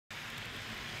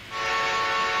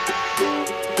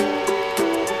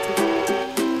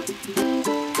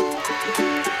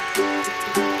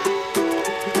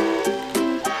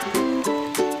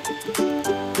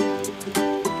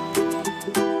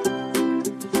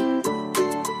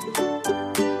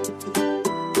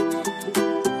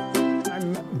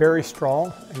Barry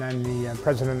Strahl, and I'm the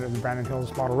president of the Brandon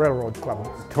Hills Model Railroad Club.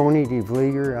 Tony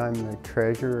DeVlieger, I'm the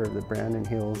treasurer of the Brandon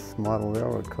Hills Model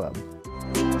Railroad Club.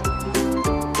 When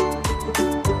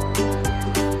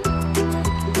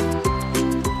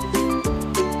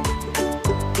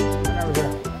I was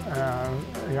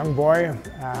a young boy,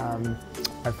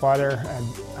 my father had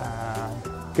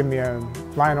given me a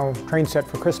Lionel train set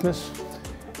for Christmas.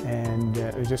 And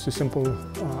it was just a simple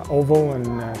oval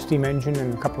and steam engine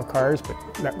and a couple of cars, but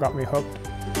that got me hooked.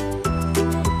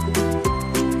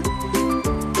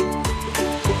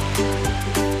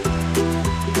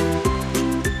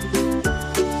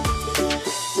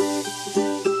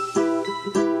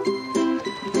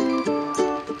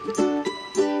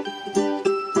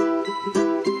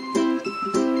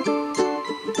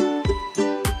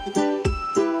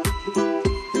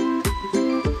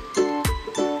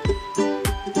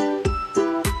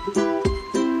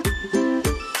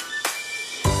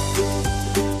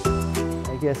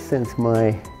 I guess since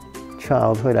my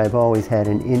childhood I've always had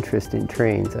an interest in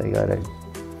trains. I got a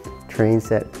train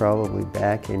set probably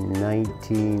back in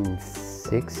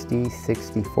 1960,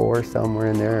 64, somewhere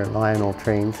in there, a Lionel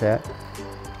train set.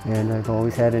 And I've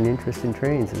always had an interest in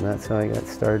trains, and that's how I got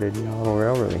started in auto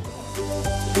railroading.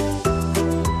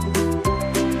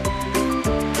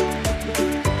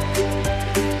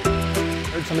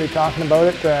 Heard somebody talking about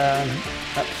it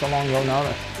not so long ago now.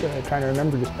 Trying to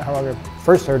remember just how I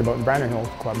first heard about the Brandon Hills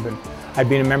Club, and I'd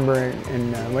been a member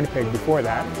in Winnipeg before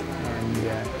that, and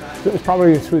so it was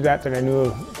probably through that I knew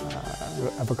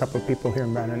of a couple of people here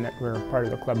in Brandon that were part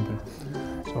of the club, and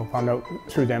so I found out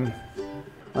through them.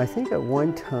 I think at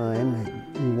one time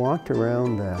we walked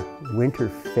around the winter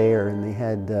fair, and they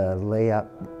had the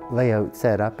layout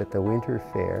set up at the winter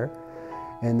fair,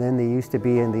 and then they used to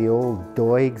be in the old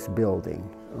Doig's building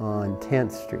on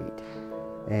 10th Street.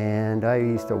 And I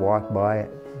used to walk by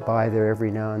there every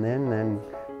now and then. And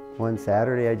one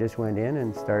Saturday I just went in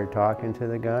and started talking to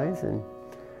the guys, and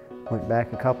went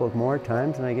back a couple of more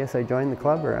times, and I guess I joined the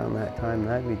club around that time.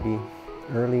 That would be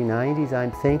early 90s,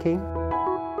 I'm thinking.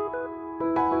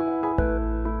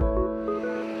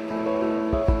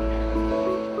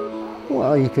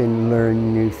 Well, you can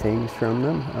learn new things from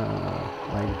them.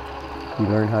 You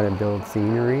learn how to build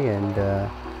scenery, and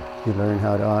you learn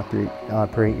how to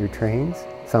operate your trains.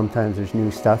 Sometimes there's new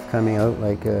stuff coming out,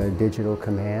 like a digital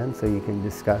command, so you can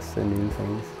discuss the new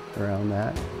things around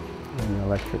that, and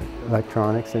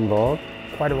electronics involved.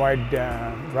 Quite a wide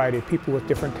variety of people with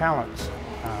different talents.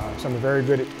 Some are very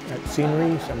good at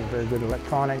scenery, some are very good at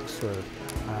electronics or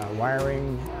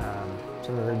wiring,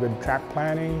 some are very good at track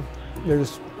planning.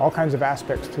 There's all kinds of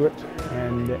aspects to it,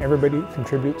 and everybody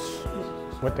contributes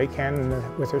what they can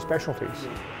with their specialties.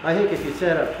 I think if you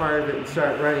set up part of it and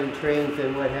start running trains,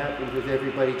 then what happens is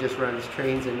everybody just runs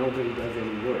trains and nobody does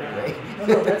any work, right?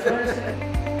 No, that's what I said.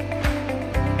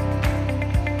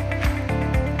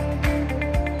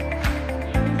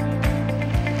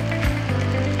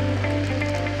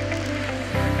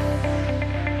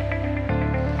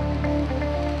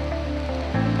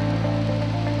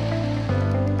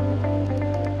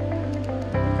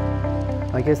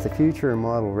 I guess the future of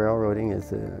model railroading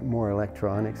is more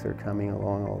electronics are coming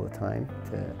along all the time.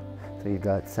 So you've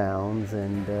got sounds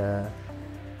and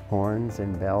horns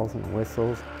and bells and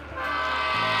whistles.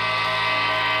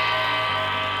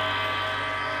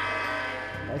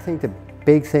 I think the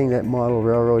big thing that model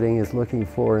railroading is looking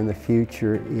for in the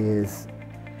future is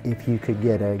if you could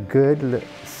get a good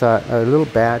little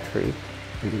battery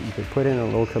that you could put in a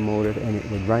locomotive, and it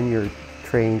would run your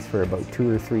trains for about 2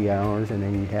 or 3 hours, and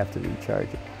then you'd have to recharge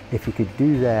it. If you could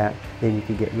do that, then you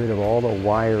could get rid of all the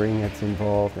wiring that's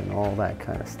involved and all that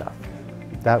kind of stuff.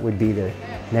 That would be the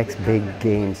next big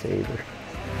game saver.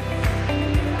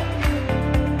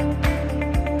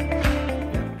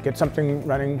 Get something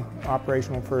running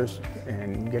operational first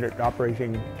and get it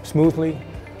operating smoothly.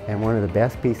 And one of the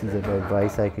best pieces of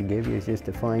advice I could give you is just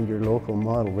to find your local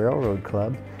model railroad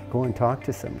club. Go and talk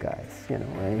to some guys, you know,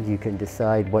 and you can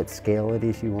decide what scale it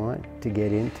is you want to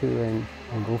get into, and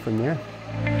go from there.